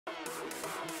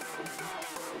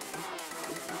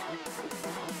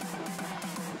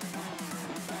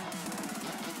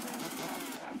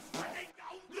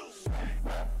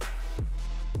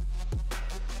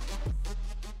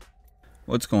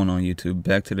What's going on, YouTube?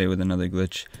 Back today with another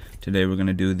glitch. Today we're going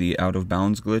to do the out of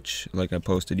bounds glitch like I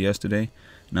posted yesterday.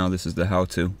 Now this is the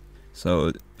how-to.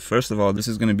 So first of all, this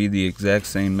is going to be the exact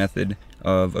same method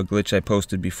of a glitch I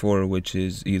posted before, which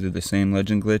is either the same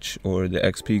legend glitch or the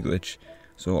XP glitch.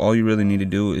 So all you really need to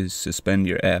do is suspend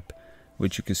your app,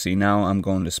 which you can see now. I'm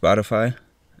going to Spotify,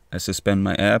 I suspend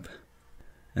my app,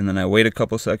 and then I wait a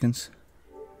couple seconds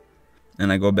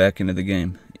and I go back into the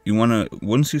game. You want to,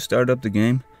 once you start up the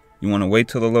game, you want to wait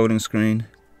till the loading screen,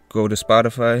 go to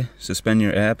Spotify, suspend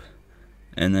your app,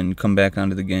 and then come back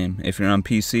onto the game. If you're on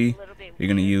PC, you're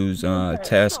going to use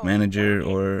Task Manager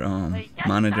or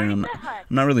Monitor. I'm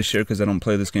not really sure because I don't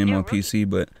play this game on PC,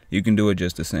 but you can do it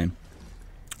just the same.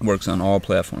 Works on all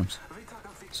platforms.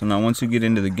 So now once you get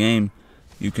into the game,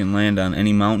 you can land on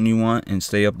any mountain you want and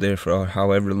stay up there for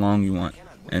however long you want.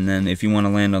 And then if you want to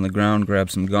land on the ground, grab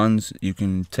some guns, you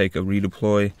can take a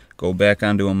redeploy, go back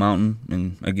onto a mountain,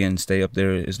 and again stay up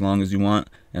there as long as you want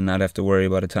and not have to worry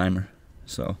about a timer.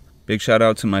 So big shout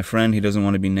out to my friend. He doesn't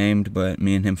want to be named, but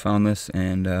me and him found this,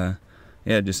 and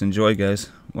yeah, just enjoy,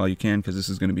 guys, while you can, because this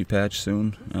is going to be patched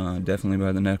soon, definitely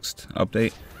by the next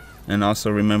update. And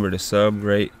also remember to sub,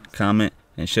 rate, comment,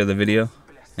 and share the video.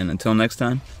 And until next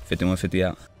time, 5150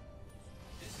 out.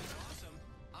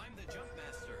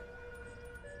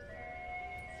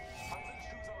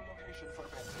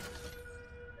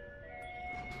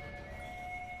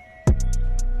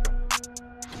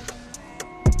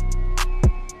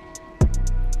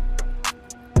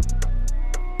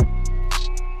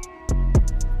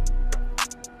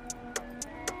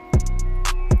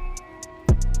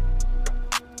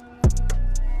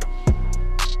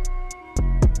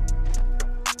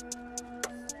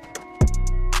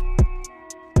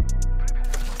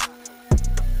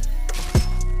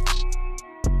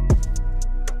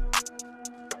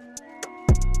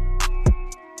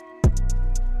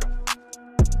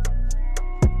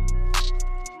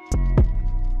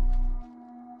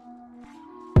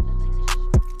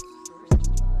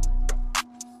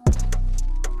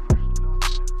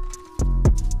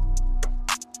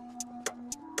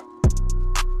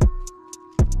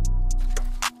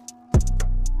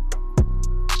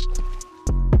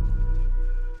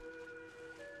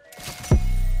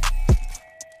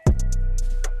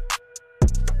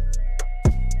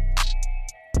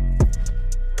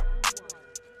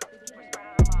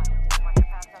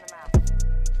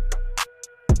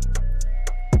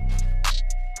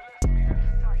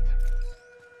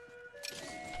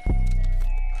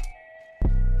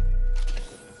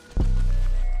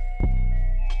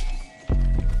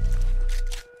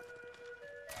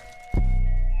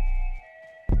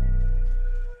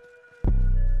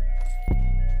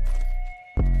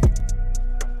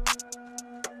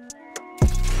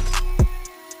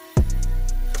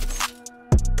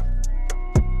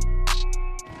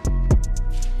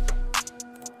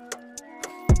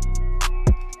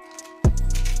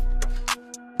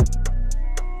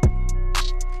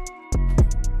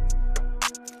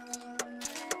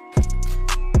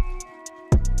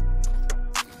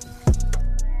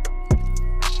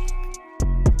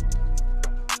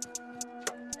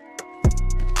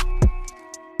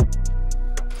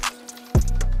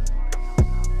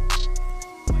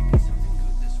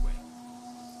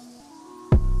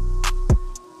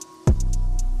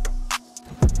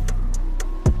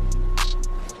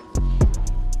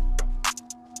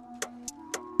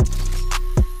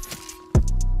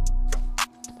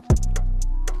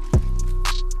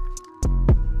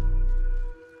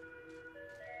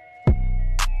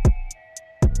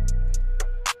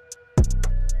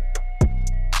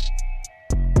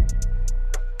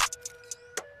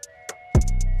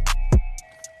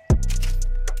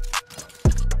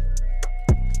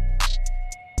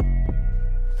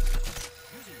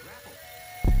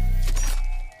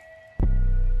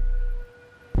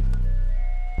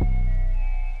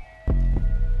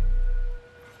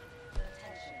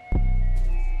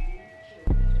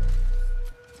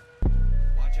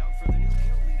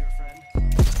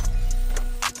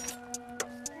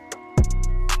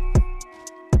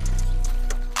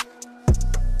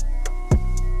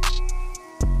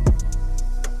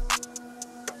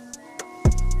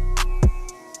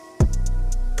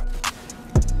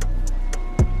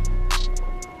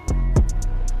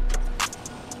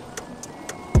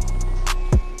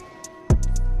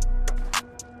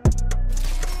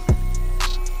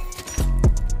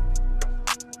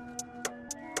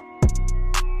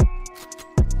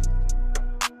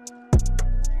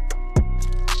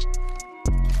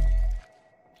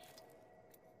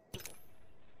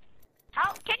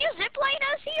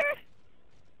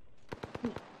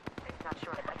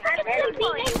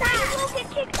 We'll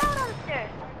get kicked out of there.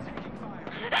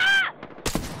 Ah!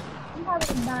 I'm probably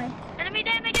gonna die. Enemy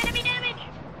damage! Enemy damage!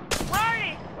 Where are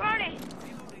they? Where are they?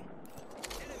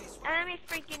 Enemy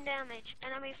freaking damage!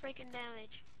 Enemy freaking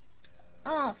damage!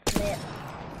 Oh, flip.